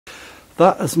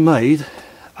that has made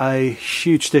a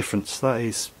huge difference. That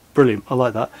is brilliant. I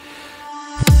like that.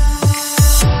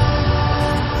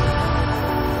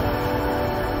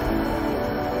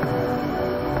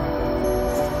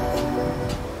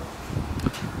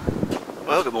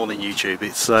 Well, good morning YouTube.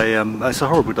 It's a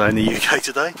horrible day in the UK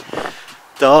today.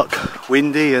 Dark,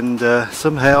 windy, and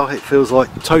somehow it feels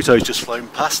like Toto's just flown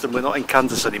past and we're not in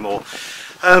Kansas anymore.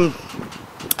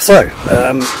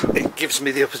 It gives me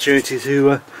the opportunity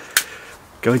to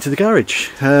go into the garage.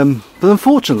 But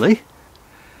unfortunately,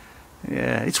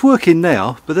 yeah, it's working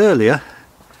now, but earlier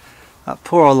that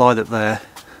poor old light up there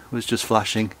was just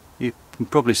flashing. You can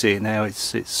probably see it now.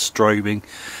 It's strobing.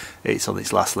 It's on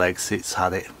its last legs. It's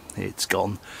had it. It's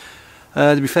gone.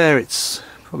 To be fair, it's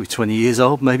probably 20 years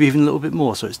old, maybe even a little bit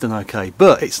more, so it's done okay.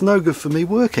 But it's no good for me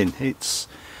working. It's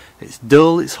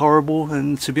dull, it's horrible,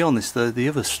 and to be honest, the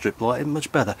other strip light is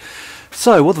much better.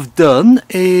 So what I've done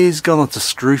is gone on to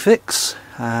ScrewFix,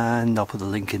 and I'll put the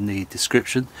link in the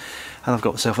description, and I've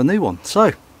got myself a new one.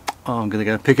 So I'm going to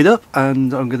go and pick it up,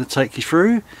 and I'm going to take you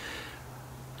through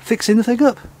fixing the thing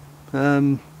up.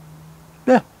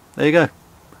 Yeah, there you go.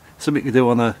 Something to do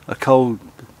on a cold,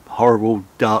 horrible,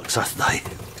 dark Saturday.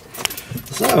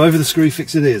 So over the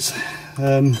ScrewFix it is.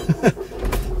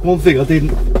 One thing I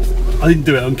didn't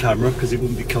do it on camera because it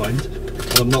wouldn't be kind.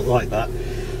 I'm not like that.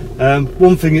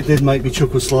 One thing it did make me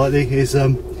chuckle slightly is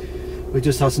we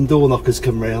just had some door knockers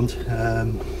come round.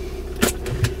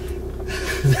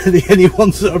 They're the only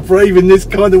ones that are brave in this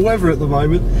kind of weather at the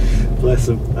moment. Bless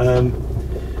them.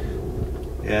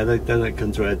 Yeah, they don't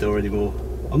come to our door anymore.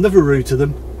 I'm never rude to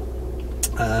them.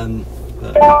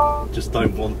 But I just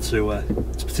don't want to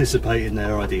participate in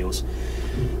their ideals.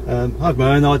 I have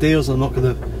my own ideals. I'm not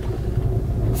going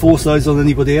to force those on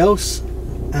anybody else,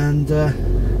 and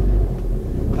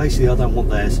basically I don't want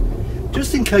theirs.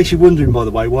 Just in case you're wondering, by the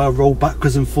way, why I roll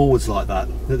backwards and forwards like that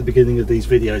at the beginning of these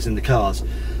videos in the cars,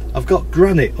 I've got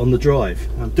granite on the drive.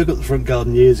 I dug up the front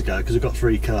garden years ago because I've got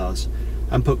 3 cars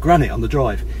and put granite on the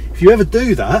drive. If you ever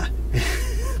do that,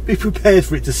 be prepared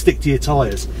for it to stick to your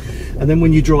tyres, and then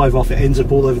when you drive off it ends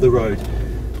up all over the road.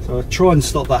 So I try and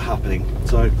stop that happening.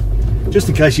 So just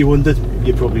in case you wondered,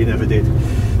 you probably never did.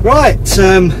 Right,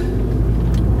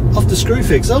 off to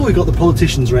ScrewFix. Oh, we've got the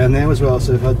politicians around now as well.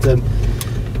 So we've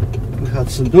had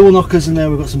some door knockers, and now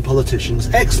we've got some politicians.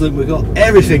 Excellent, we've got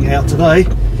everything out today.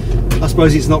 I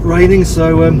suppose it's not raining,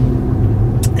 so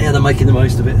yeah, they're making the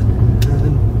most of it.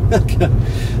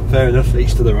 Fair enough,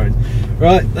 each to their own.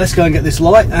 Right, let's go and get this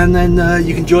light, and then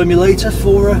you can join me later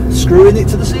for screwing it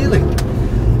to the ceiling.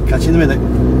 Catch you in a minute.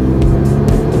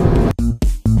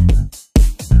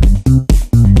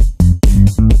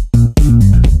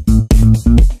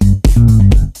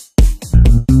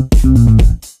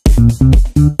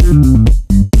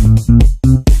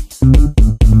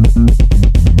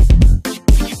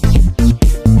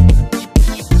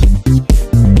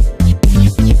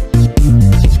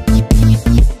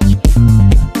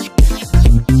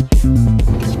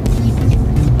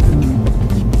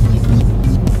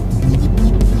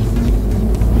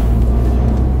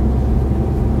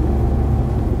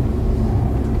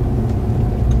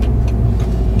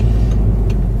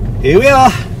 Here we are,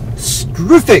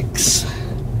 ScrewFix.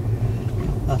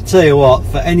 I'll tell you what,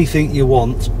 for anything you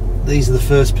want, these are the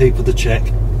first people to check.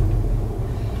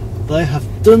 They have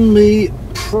done me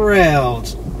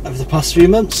proud over the past few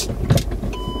months.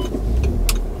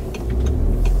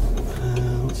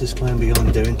 What's this clown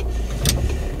behind doing?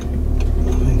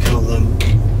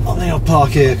 I think I'll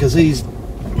park here because he's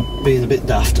being a bit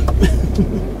daft.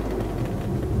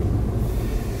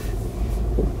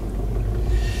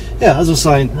 Yeah, as I was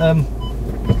saying,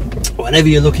 whenever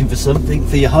you're looking for something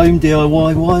for your home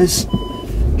DIY wise,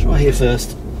 try here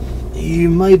first. You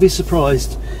may be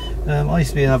surprised. I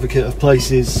used to be an advocate of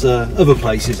places, other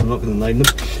places, I'm not going to name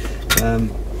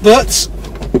them, but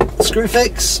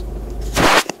ScrewFix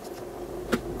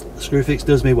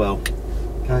does me well.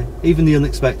 Okay, even the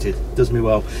unexpected does me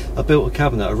well. I built a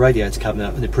cabinet, a radiator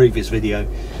cabinet, in the previous video,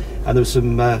 and there was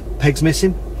some pegs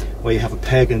missing, where you have a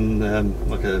peg and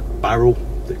like a barrel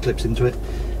that clips into it.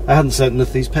 I hadn't certain enough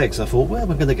of these pegs. I thought, where am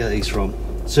I going to get these from?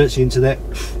 Searched the internet,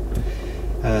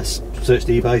 searched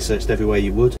eBay, searched everywhere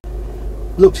you would.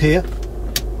 Looked here,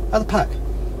 at the pack,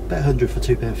 about 100 for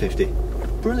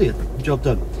 £2.50. Brilliant, job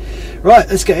done. Right,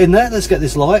 let's get in there, let's get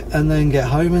this light, and then get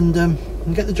home and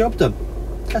get the job done.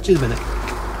 Catch you in a minute.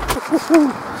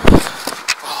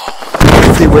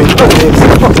 Wind all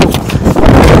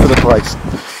over the place.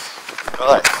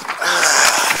 Right,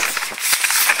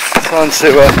 time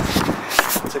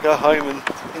to go home and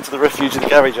into the refuge of the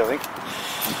garage, I think.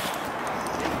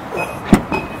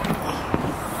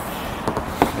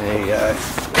 There you go.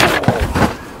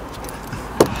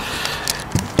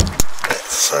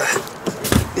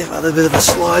 Let's give that a bit of a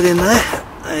slide in there.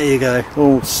 There you go,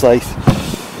 all safe.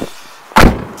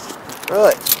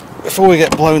 Right, before we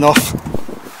get blown off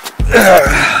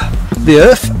the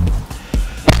earth,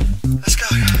 let's go.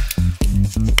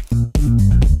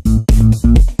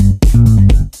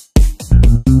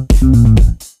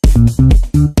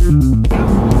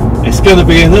 It's going to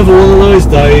be another one of those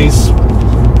days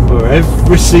where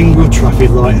every single traffic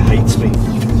light hates me.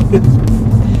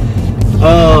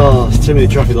 Oh, there's too many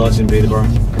traffic lights in Peterborough.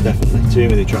 Definitely, too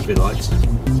many traffic lights.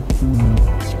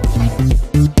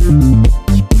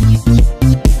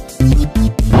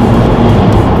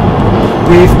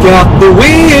 We've got the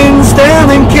winds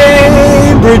down in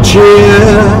Cambridgeshire.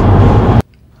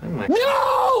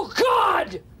 No,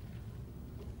 God!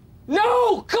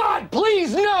 No, God,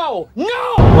 please, no!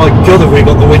 No! My God, have we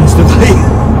got the winds today?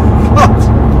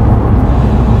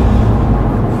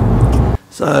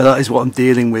 So that is what I'm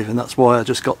dealing with, and that's why I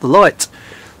just got the light.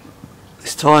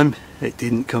 This time it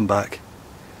didn't come back.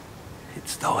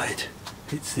 It's died.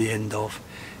 It's the end of.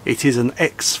 It is an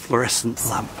ex-fluorescent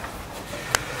lamp.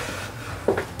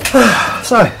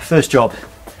 So, first job.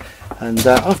 And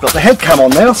I've got the head cam on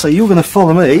now, so you're going to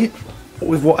follow me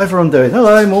with whatever I'm doing.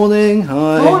 Hello, morning.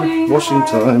 Hi. Morning. Washing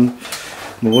time.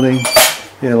 Morning.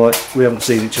 Yeah, like we haven't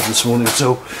seen each other this morning at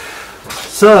all.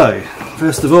 So,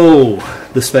 first of all,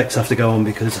 the specs have to go on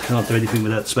because I can't do anything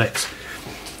without specs.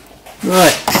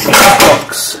 Right,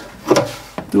 box.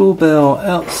 Doorbell,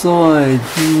 outside,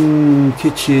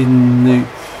 kitchen, nope.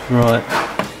 Right.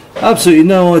 Absolutely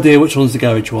no idea which one's the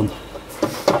garage one.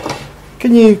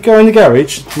 Can you go in the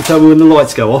garage and tell me when the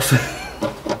lights go off?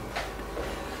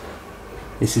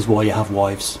 This is why you have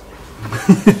wives.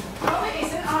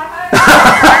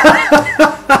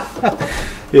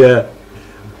 Yeah.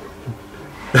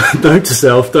 Note to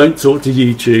self, don't talk to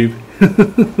YouTube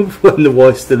when the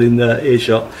wife's still in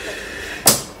earshot.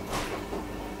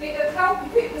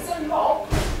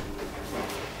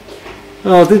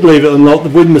 Oh, I did leave it unlocked, the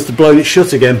wind must have blown it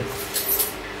shut again.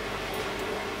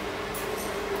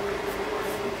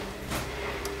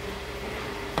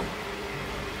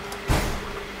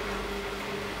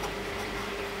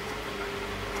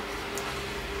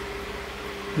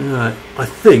 Right, I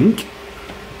think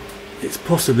it's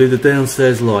possibly the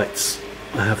downstairs lights.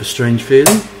 I have a strange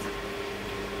feeling.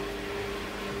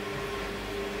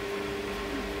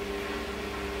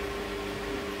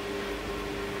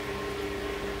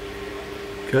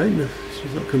 Okay, no,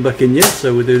 she's not come back in yet,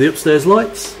 so we'll do the upstairs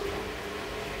lights.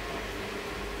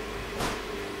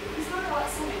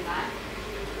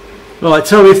 Right,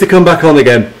 tell me if they come back on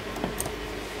again.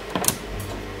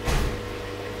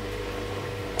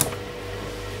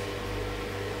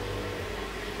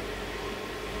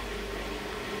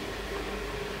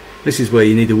 This is where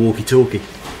you need a walkie-talkie.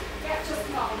 Yeah, just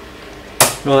come on.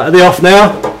 Right, are they off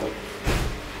now?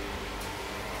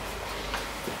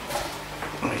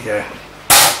 There you go.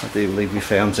 I do believe we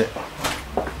found it.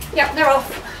 Yep, they're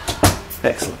off.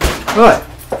 Excellent. Right,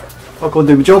 I'll go and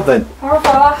do my job then. Au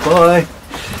revoir. Bye.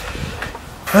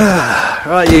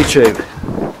 Right, YouTube.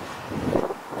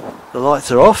 The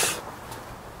lights are off.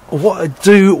 What I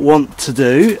do want to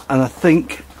do, and I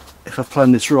think if I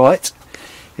plan this right,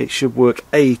 it should work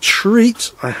a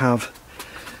treat. I have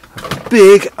a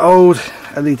big old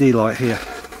LED light here.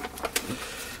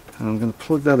 And I'm going to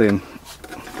plug that in.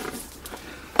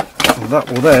 And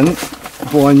that will then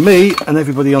blind me and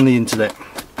everybody on the internet.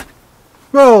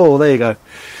 Oh, there you go.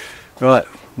 Right,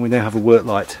 we now have a work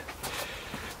light.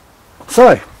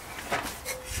 So,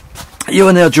 you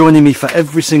are now joining me for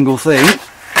every single thing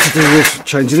to do with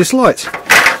changing this light.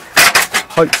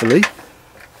 Hopefully,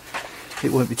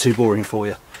 it won't be too boring for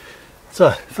you.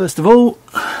 So, first of all,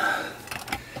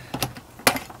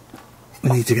 we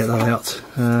need to get that out.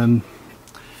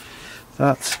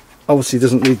 That obviously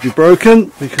doesn't need to be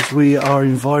broken because we are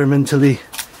environmentally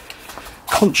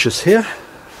conscious here.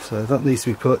 So that needs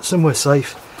to be put somewhere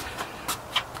safe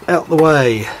out the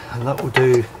way, and that will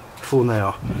do for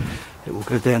now. It will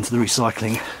go down to the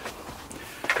recycling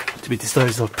to be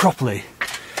disposed of properly.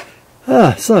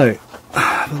 So,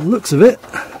 by the looks of it,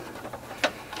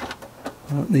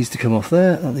 that needs to come off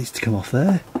there, that needs to come off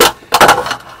there,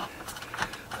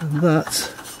 and that,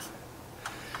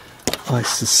 I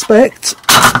suspect,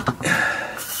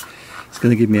 is going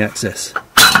to give me access.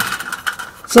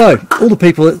 So, all the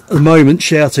people at the moment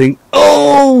shouting,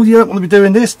 oh, you don't want to be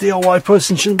doing this, DIY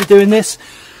person shouldn't be doing this.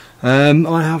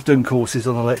 I have done courses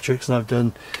on electrics, and I've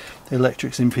done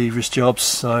electrics in previous jobs,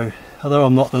 so although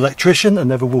I'm not an electrician and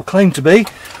never will claim to be,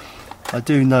 I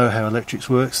do know how electrics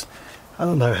works. I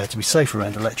don't know how to be safe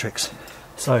around electrics.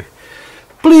 So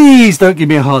please don't give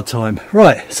me a hard time.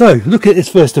 Right, so look at this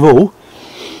first of all.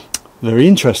 Very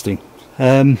interesting.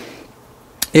 You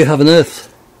have an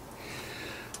earth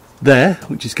there,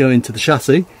 which is going to the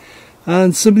chassis,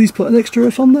 and somebody's put an extra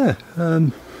earth on there.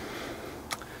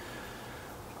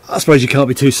 I suppose you can't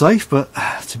be too safe, but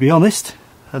to be honest,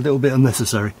 a little bit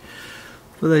unnecessary.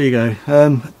 But there you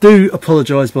go. Do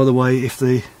apologise, by the way, if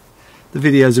the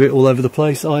video's a bit all over the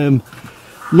place. I am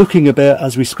looking about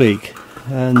as we speak,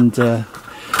 and ooh,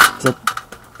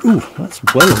 that's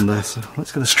well on there, so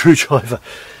let's get a screwdriver.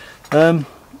 I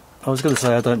was going to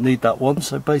say I don't need that one,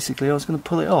 so basically I was going to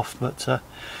pull it off, but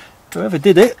whoever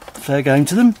did it, fair game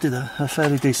to them, did a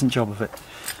fairly decent job of it.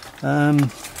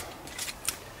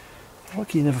 Why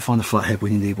can you never find a flathead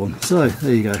when you need one? So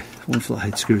there you go, one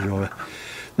flathead screwdriver.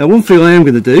 Now one thing I am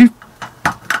going to do,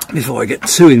 before I get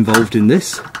too involved in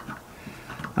this,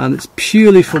 and it's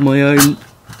purely for my own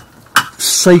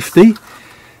safety,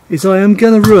 is I am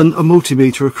going to run a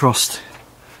multimeter across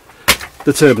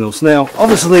the terminals. Now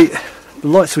obviously the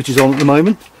light switch is on at the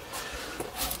moment,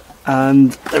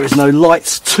 and there is no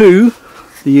lights to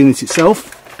the unit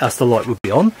itself, as the light would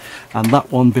be on, and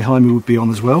that one behind me would be on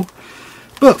as well.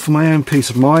 But for my own peace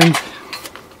of mind,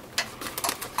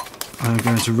 I'm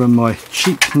going to run my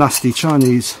cheap, nasty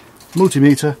Chinese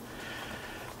multimeter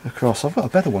across. I've got a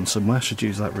better one somewhere, I should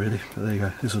use that really, but there you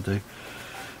go, this will do.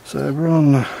 So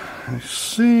run, let's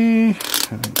see,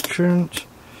 current,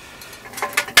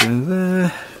 go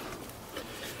there,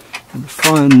 and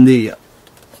find the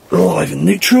live and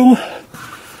neutral,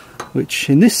 which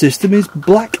in this system is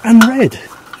black and red.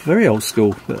 Very old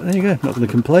school, but there you go, not going to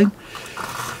complain.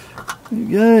 There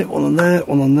you go, one on there,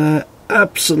 one on there.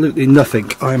 Absolutely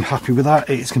nothing. I am happy with that.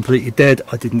 It's completely dead.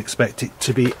 I didn't expect it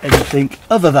to be anything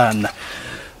other than.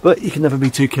 But you can never be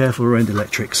too careful around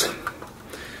electrics.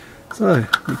 So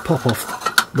we pop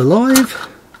off the live,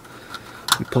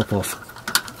 we pop off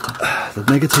the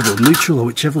negative or neutral, or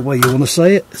whichever way you want to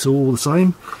say it, it's all the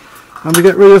same, and we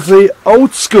get rid of the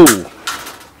old school.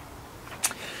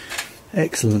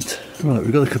 Excellent. Right,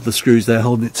 we've got a couple of screws there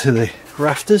holding it to the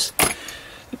rafters.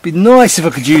 It'd be nice if I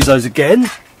could use those again,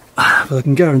 but I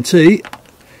can guarantee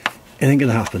it ain't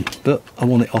going to happen. But I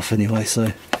want it off anyway,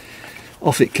 so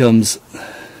off it comes.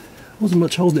 Wasn't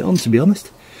much holding it on, to be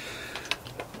honest.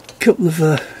 A couple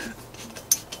of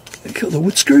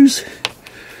wood screws.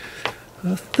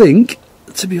 I think,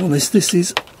 to be honest, this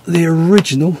is the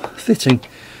original fitting.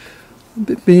 A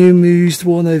bit bemused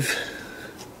one. I've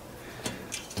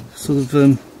sort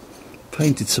of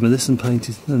painted some of this and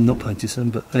painted, no, not painted some,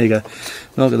 but there you go.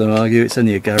 Not going to argue, it's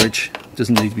only a garage. It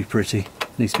doesn't need to be pretty,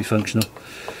 it needs to be functional.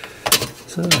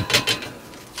 So,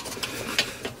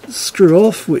 screw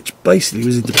off, which basically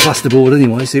was into plasterboard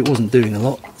anyway, so it wasn't doing a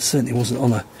lot. It certainly wasn't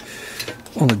on a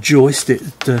joist. I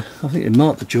think it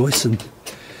marked the joist, and by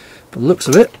the looks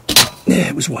of it, yeah,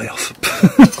 it was way off.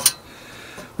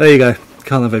 There you go,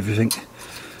 can't have everything.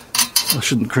 I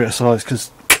shouldn't criticise,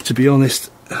 because to be honest,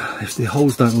 if the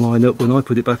holes don't line up when I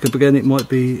put it back up again, it might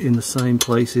be in the same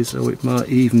places, or it might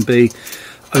even be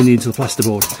only into the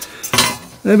plasterboard.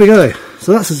 There we go.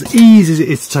 So that's as easy as it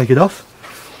is to take it off.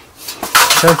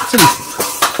 So it's only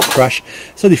crash.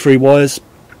 It's only 3 wires.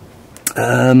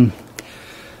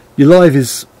 Your live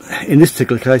is, in this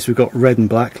particular case, we've got red and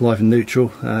black, live and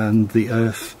neutral, and the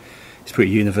earth is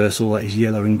pretty universal. That is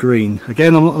yellow and green.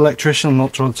 Again, I'm not an electrician. I'm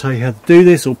not trying to tell you how to do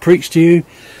this or preach to you,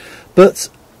 but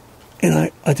you know,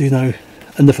 I do know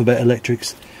enough about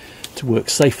electrics to work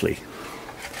safely.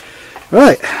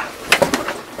 Right.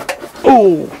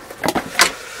 Oh,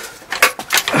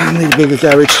 I need a bigger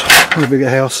garage, need a bigger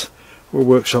house, or a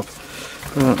workshop.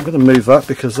 I'm going to move that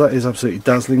because that is absolutely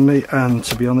dazzling me, and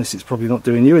to be honest, it's probably not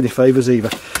doing you any favours either.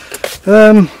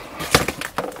 Turn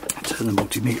the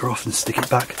multimeter off and stick it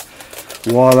back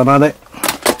while I'm at it.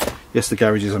 Yes, the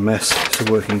garage is a mess. It's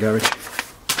a working garage.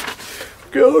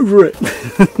 Get over it.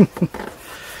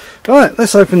 Right,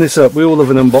 let's open this up. We all love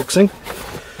an unboxing,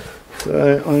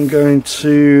 so I'm going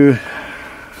to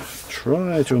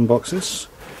try to unbox this.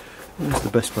 There's the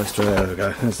best place to, there we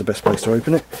go, there's the best place to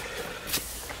open it.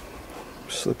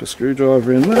 Slip a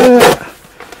screwdriver in there,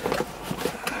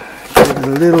 give it a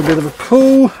little bit of a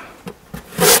pull.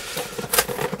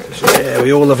 Yeah,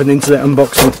 we all love an internet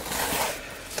unboxing.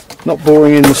 Not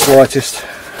boring in the slightest.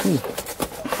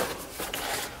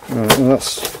 Right, well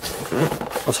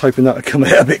I was hoping that would come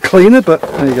out a bit cleaner, but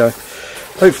there you go.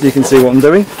 Hopefully you can see what I'm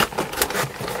doing.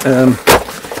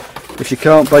 If you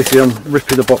can't, basically I'm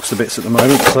ripping the box to bits at the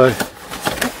moment, so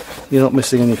you're not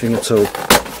missing anything at all.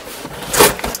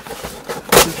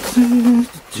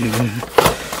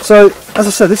 So, as I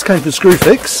said, this came from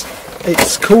ScrewFix.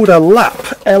 It's called a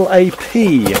LAP,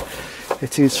 L-A-P.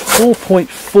 It is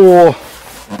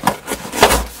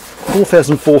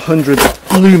 4,400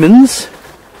 lumens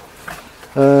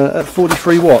at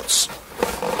 43 watts.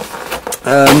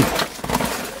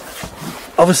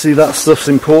 Obviously that stuff's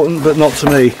important, but not to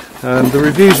me. The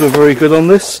reviews were very good on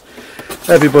this.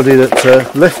 Everybody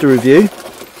that left a review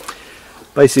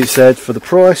basically said for the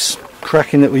price,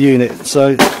 cracking little unit,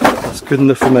 so that's good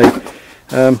enough for me.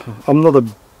 I'm not a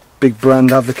big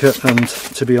brand advocate, and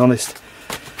to be honest,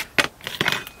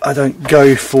 I don't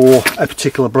go for a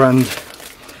particular brand.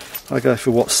 I go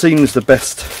for what seems the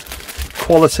best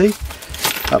quality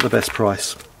at the best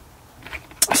price.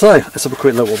 So let's have a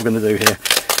quick look what we're going to do here.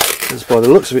 Because by the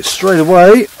looks of it straight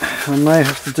away, I may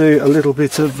have to do a little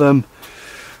bit of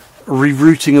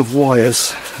rerouting of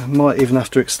wires. I might even have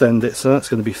to extend it, so that's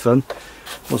going to be fun.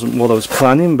 Wasn't what I was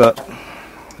planning, but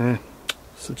yeah,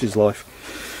 such is life.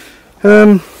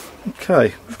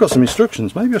 Okay, we've got some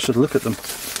instructions. Maybe I should look at them.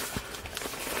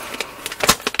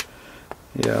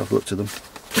 Yeah, I've looked at them.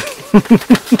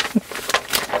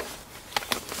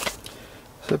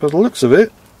 So by the looks of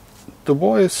it, the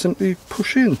wires simply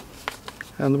push in,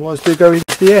 and the wires do go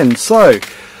into the end. So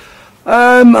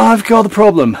I've got a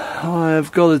problem.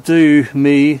 I've got to do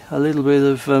me a little bit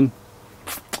of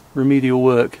remedial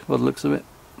work by the looks of it.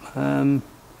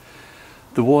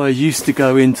 The wire used to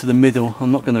go into the middle.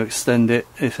 I'm not going to extend it.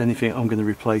 If anything, I'm going to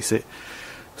replace it.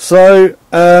 So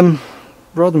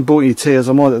rather than boring your tears,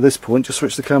 I might at this point just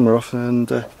switch the camera off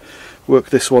and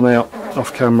work this one out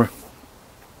off camera.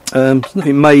 It's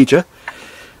nothing major,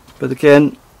 but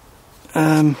again,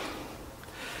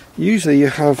 usually you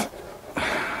have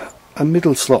a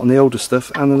middle slot on the older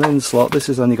stuff and an end slot. This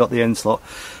has only got the end slot,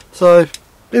 so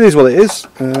it is what it is.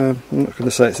 I'm not going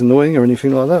to say it's annoying or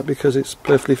anything like that, because it's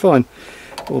perfectly fine.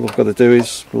 All I've got to do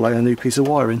is lay a new piece of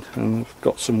wiring, and I've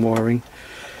got some wiring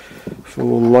for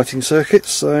lighting circuits,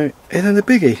 so it ain't a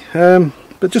biggie.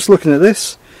 But just looking at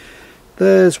this,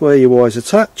 there's where your wires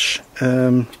attach.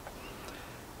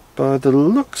 By the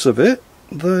looks of it,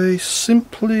 they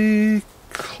simply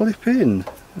clip in,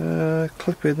 and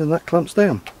that clamps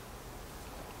down.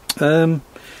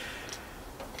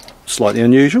 Slightly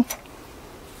unusual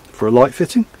for a light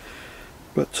fitting,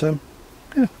 but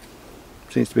yeah,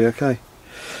 seems to be okay.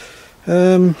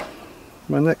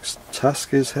 My next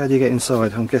task is, how do you get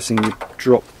inside? I'm guessing you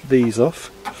drop these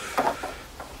off.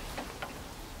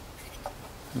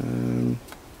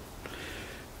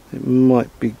 It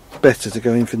might be better to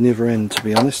go in for the other end, to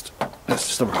be honest. Let's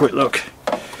just have a quick look.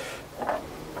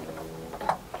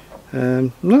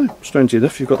 No, strangely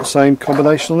enough, you've got the same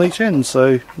combination on each end,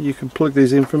 so you can plug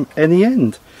these in from any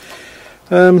end.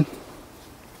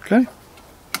 Okay,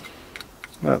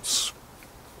 that's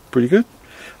pretty good.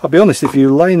 I'll be honest, if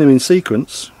you're laying them in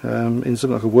sequence in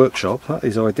something like a workshop, that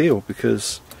is ideal,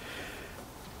 because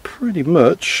pretty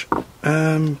much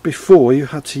before you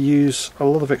had to use a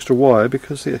lot of extra wire,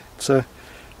 because they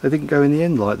didn't go in the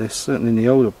end like this, certainly in the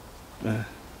older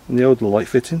light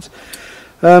fittings.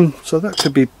 So that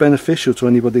could be beneficial to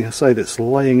anybody, I say, that's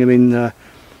laying them in a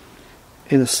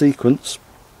sequence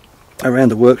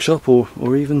around a workshop,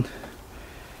 or even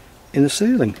in a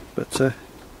ceiling. But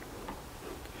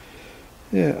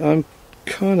yeah, I'm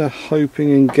kind of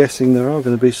hoping and guessing there are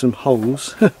going to be some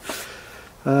holes.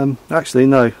 Actually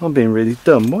no, I'm being really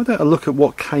dumb. Why don't I look at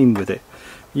what came with it?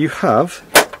 You have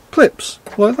clips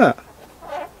like that.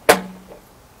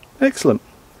 Excellent.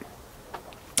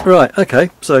 Right, okay,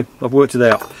 so I've worked it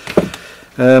out.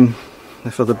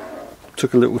 If I'd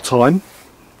took a little time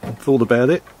and thought about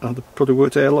it, I'd have probably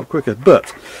worked it out a lot quicker.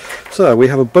 But, so we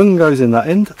have a bung goes in that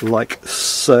end, like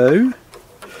so.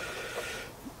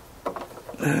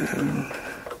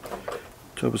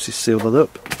 To obviously seal that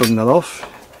up, bung that off.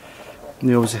 And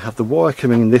you obviously have the wire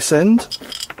coming in this end,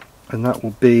 and that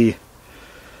will be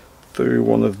through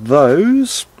one of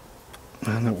those,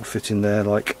 and that will fit in there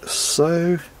like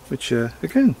so, which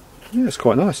again, yeah, it's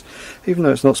quite nice, even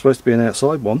though it's not supposed to be an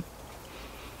outside one.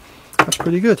 That's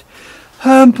pretty good.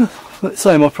 Let's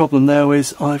say my problem now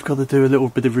is I've got to do a little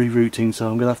bit of rerouting, so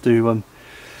I'm going to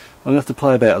have to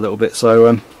play about a little bit. So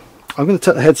I'm going to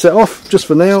take the headset off just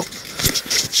for now,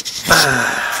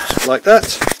 like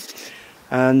that,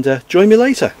 and join me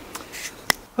later.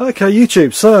 Okay,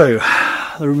 YouTube. So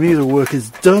the remedial work is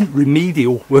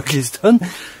done.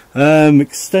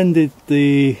 Extended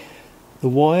the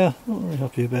wire. Not very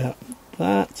happy about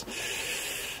that.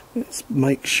 Let's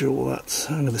make sure that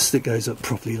I'm going to stick those up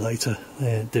properly later.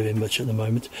 They're doing much at the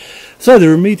moment. So the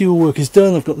remedial work is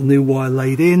done. I've got the new wire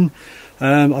laid in.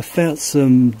 I found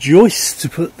some joists to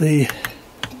put the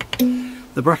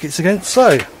brackets against.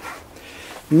 So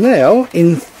now,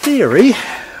 in theory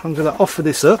I'm going to offer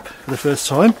this up for the first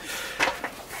time,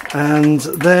 and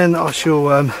then I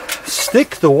shall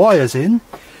stick the wires in,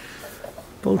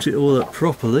 bolt it all up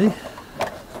properly.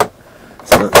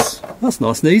 So that's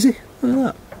nice and easy. Look at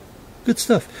that, good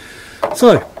stuff.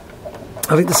 So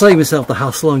I think to save myself the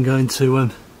hassle, I'm going to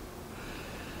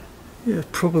yeah,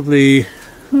 probably, I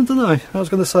don't know, I was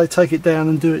going to say take it down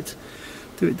and do it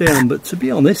down, but to be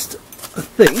honest, I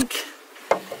think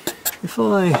if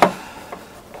I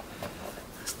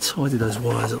tidy those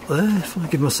wires up there, if I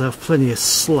give myself plenty of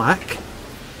slack,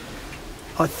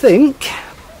 I think,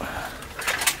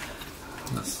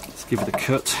 let's give it a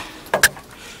cut.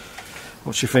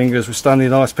 Watch your fingers, we're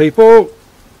standing nice, people.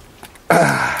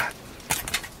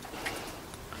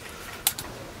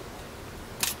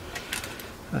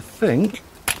 I think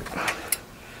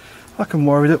I can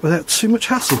wire it up without too much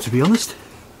hassle, to be honest.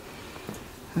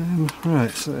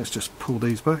 Right, so let's just pull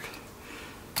these back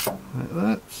like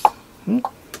that.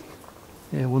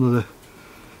 Yeah, one of the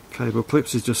cable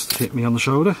clips has just hit me on the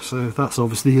shoulder, so that's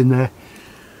obviously in there.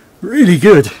 Really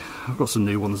good. I've got some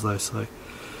new ones though, so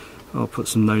I'll put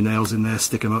some no nails in there,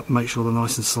 stick them up, make sure they're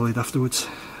nice and solid afterwards.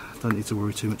 Don't need to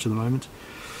worry too much at the moment.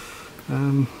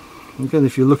 Again,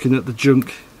 if you're looking at the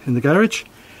junk in the garage,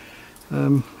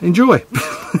 enjoy.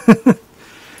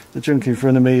 The junk in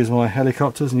front of me is my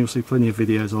helicopters, and you'll see plenty of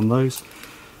videos on those.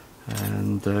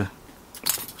 And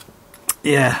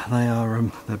yeah,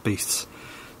 they're beasts.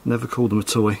 Never call them a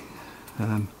toy.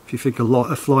 If you think a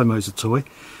Flymo's a toy,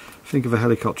 think of a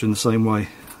helicopter in the same way.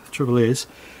 The trouble is,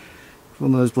 if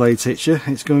one of those blades hits you,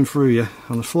 it's going through you.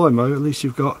 On the Flymo, at least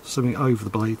you've got something over the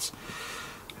blades.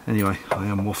 Anyway, I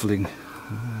am waffling.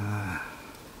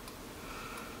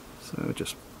 So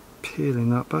just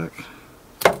peeling that back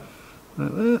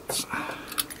like that.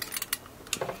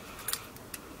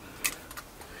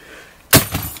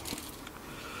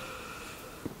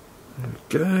 There we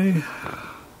go.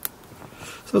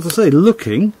 So as I say,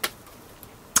 looking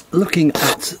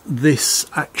at this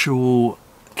actual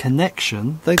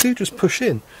connection, they do just push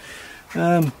in,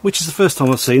 which is the first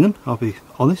time I've seen them, I'll be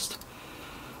honest.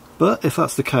 But if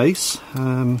that's the case,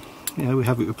 you know, we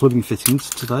have it with plumbing fittings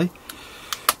today.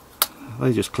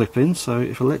 They just clip in, so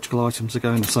if electrical items are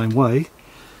going the same way,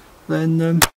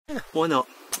 then yeah, why not?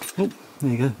 Oh,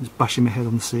 there you go, just bashing my head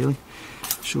on the ceiling.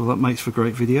 Sure, that makes for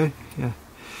great video. Yeah.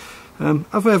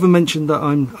 Have I ever mentioned that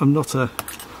I'm not a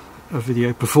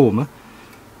video performer?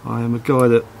 I am a guy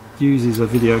that uses a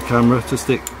video camera to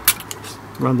stick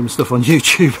random stuff on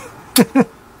YouTube.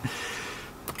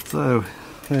 So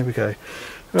there we go.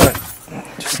 Right,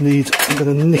 I'm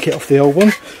going to nick it off the old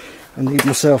one. I need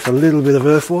myself a little bit of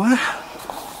earth wire.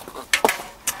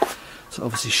 So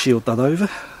obviously shield that over.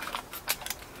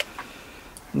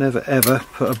 Never ever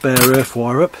put a bare earth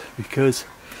wire up, because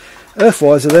earth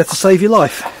wires are there to save your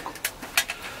life.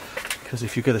 Because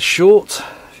if you get a short,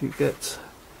 if you get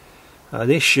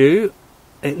an issue,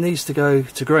 it needs to go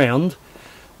to ground,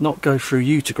 not go through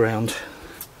you to ground.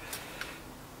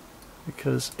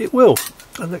 Because it will.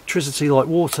 Electricity, like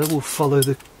water, will follow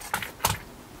the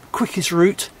quickest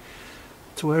route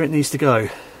to where it needs to go.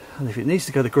 And if it needs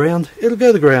to go to ground, it'll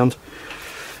go to ground.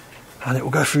 And it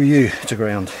will go through you to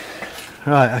ground.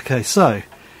 Right, okay, so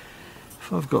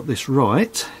if I've got this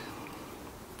right,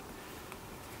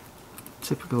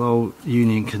 typical old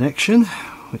union connection,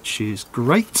 which is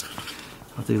great.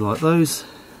 I do like those.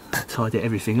 Tidy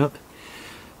everything up.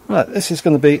 Right, this is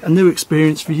going to be a new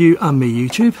experience for you and me,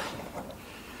 YouTube.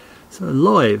 So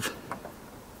live.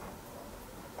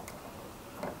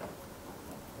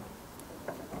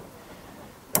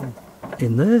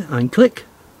 In there and click.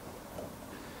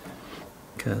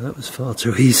 Okay, that was far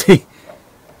too easy.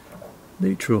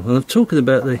 Neutral. And I'm talking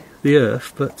about the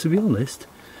earth, but to be honest,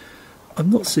 I'm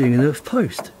not seeing an earth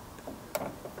post,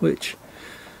 which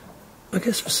I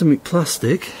guess for something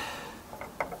plastic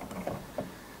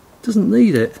doesn't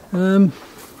need it. Okay,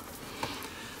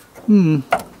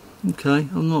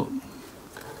 I'm not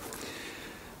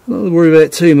going to worry about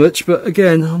it too much, but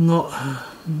again, I'm not. I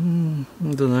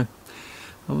don't know.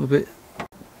 I'm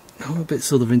a bit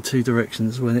sort of in two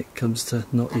directions when it comes to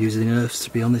not using earths,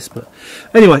 to be honest. But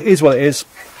anyway, here's what it is.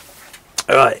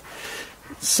 All right.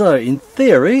 So in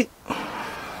theory,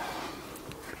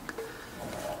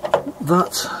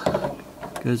 that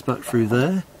goes back through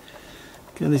there.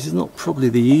 Again, this is not probably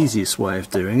the easiest way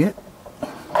of doing it.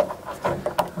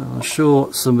 I'm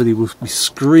sure somebody will be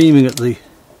screaming at the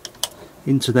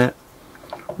internet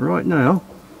right now,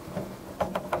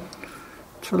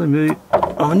 telling me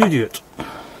I'm an idiot.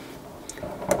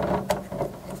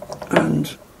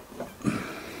 And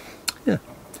yeah,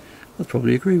 I'd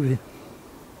probably agree with you.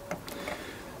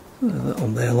 That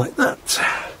on there like that.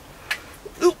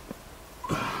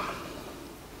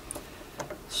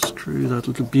 Screw that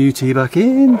little beauty back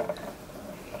in.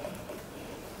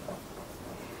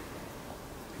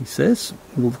 He says,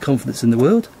 with all the confidence in the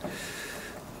world.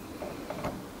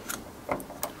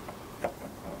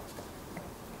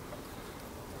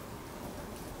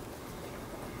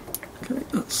 Okay,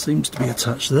 that seems to be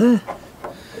attached there.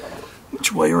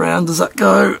 Which way around does that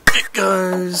go? It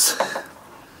goes, I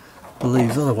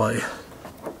believe, the other way.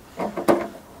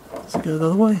 Does it go the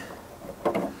other way?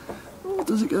 Or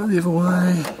does it go the other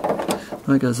way?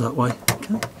 No, it goes that way.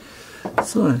 Okay,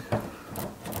 so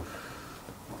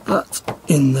that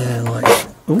in there like,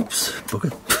 oops,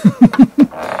 bugger.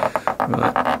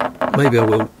 Right, maybe I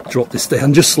will drop this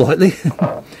down just slightly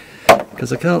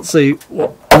because I can't see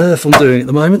what on earth I'm doing at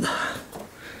the moment.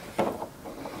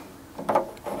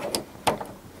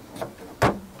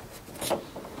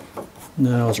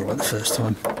 No, I was right the first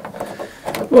time.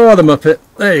 Well, the Muppet,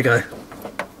 there you go.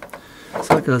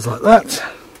 So it goes like that.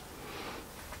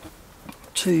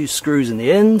 2 screws in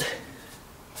the end.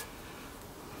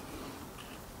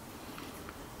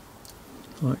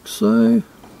 Like so.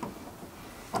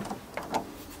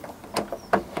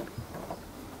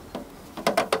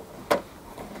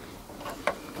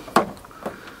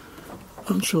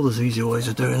 I'm sure there's easier ways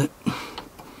of doing it.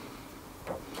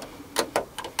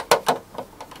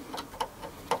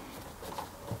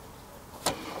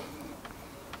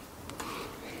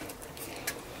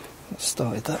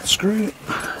 Started that screw.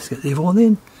 Let's get the other one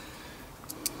in.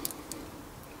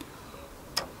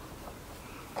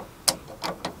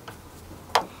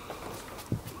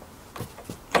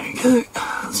 There you go.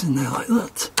 That's in there like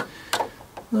that.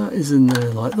 That is in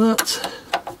there like that.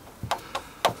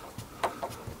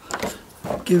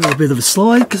 Give it a bit of a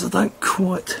slide because I don't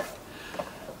quite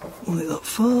want it that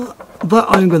far. That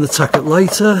I'm going to tack up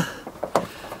later.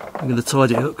 I'm going to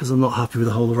tidy it up because I'm not happy with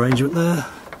the whole arrangement there.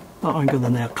 That I'm going to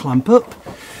now clamp up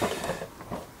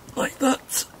like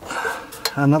that,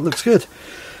 and that looks good.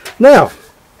 Now,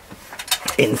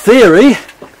 in theory,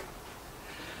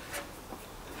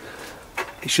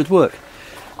 it should work.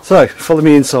 So, follow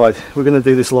me inside. We're going to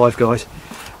do this live, guys.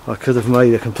 I could have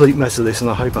made a complete mess of this, and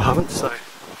I hope I haven't. So,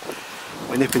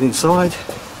 we're nipping inside.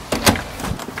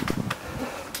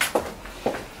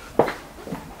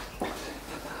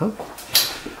 Oh,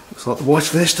 looks like the wife's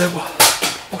finished her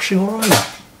washing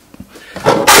alright.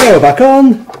 Power back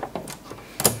on.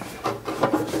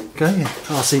 Okay,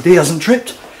 RCD hasn't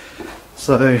tripped,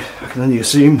 so I can only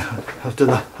assume I've done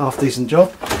a half decent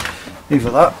job. Either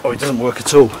that or it doesn't work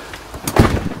at all.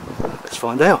 Let's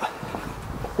find out.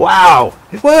 Wow,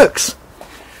 it works!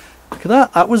 Look at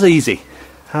that, that was easy.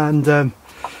 And yeah,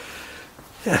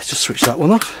 just switch that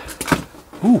one off.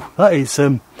 Ooh, that is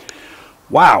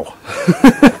wow.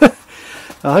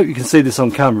 I hope you can see this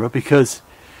on camera because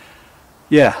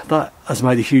yeah, that has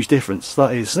made a huge difference.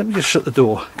 That is, let me just shut the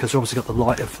door because we've obviously got the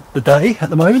light of the day at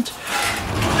the moment.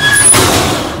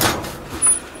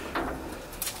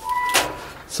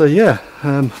 So yeah,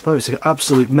 though it's an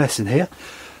absolute mess in here,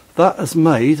 that has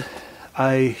made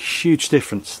a huge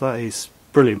difference. That is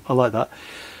brilliant, I like that.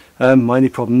 My only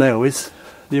problem now is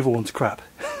the other one's crap.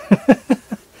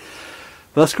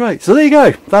 That's great. So there you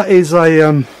go, that is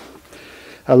a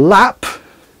lap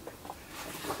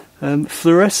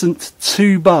fluorescent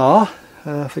 2 bar,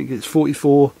 I think it's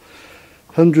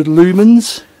 4400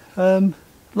 lumens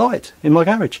light in my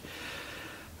garage.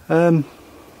 And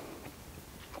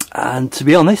to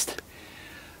be honest,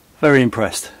 very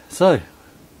impressed. So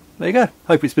there you go,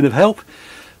 hope it's been of help.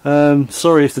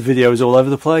 Sorry if the video is all over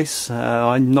the place.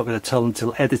 I'm not going to tell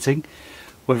until editing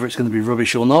whether it's going to be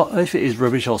rubbish or not. If it is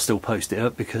rubbish, I'll still post it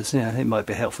up because yeah, it might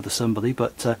be helpful to somebody.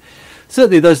 But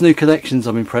certainly those new connections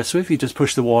I'm impressed with. You just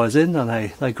push the wires in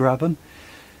and they grab them.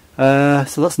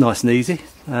 So that's nice and easy.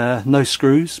 No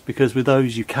screws, because with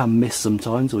those you can miss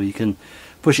sometimes, or you can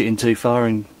push it in too far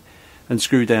and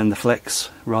screw down the flex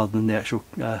rather than the actual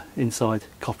inside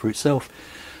copper itself.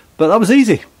 But that was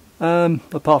easy,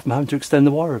 apart from having to extend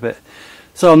the wire a bit.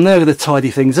 So I'm now going to tidy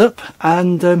things up,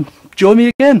 and join me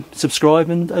again. Subscribe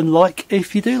and like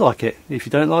if you do like it. If you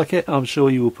don't like it, I'm sure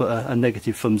you will put a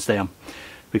negative thumbs down,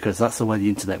 because that's the way the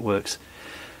internet works.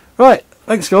 Right,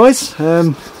 thanks guys.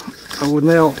 I will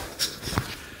now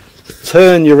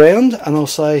turn you around and I'll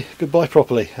say goodbye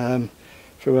properly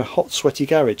through a hot sweaty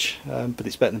garage, but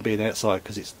it's better than being outside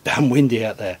because it's damn windy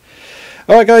out there.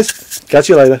 Alright guys, catch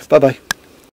you later, bye bye.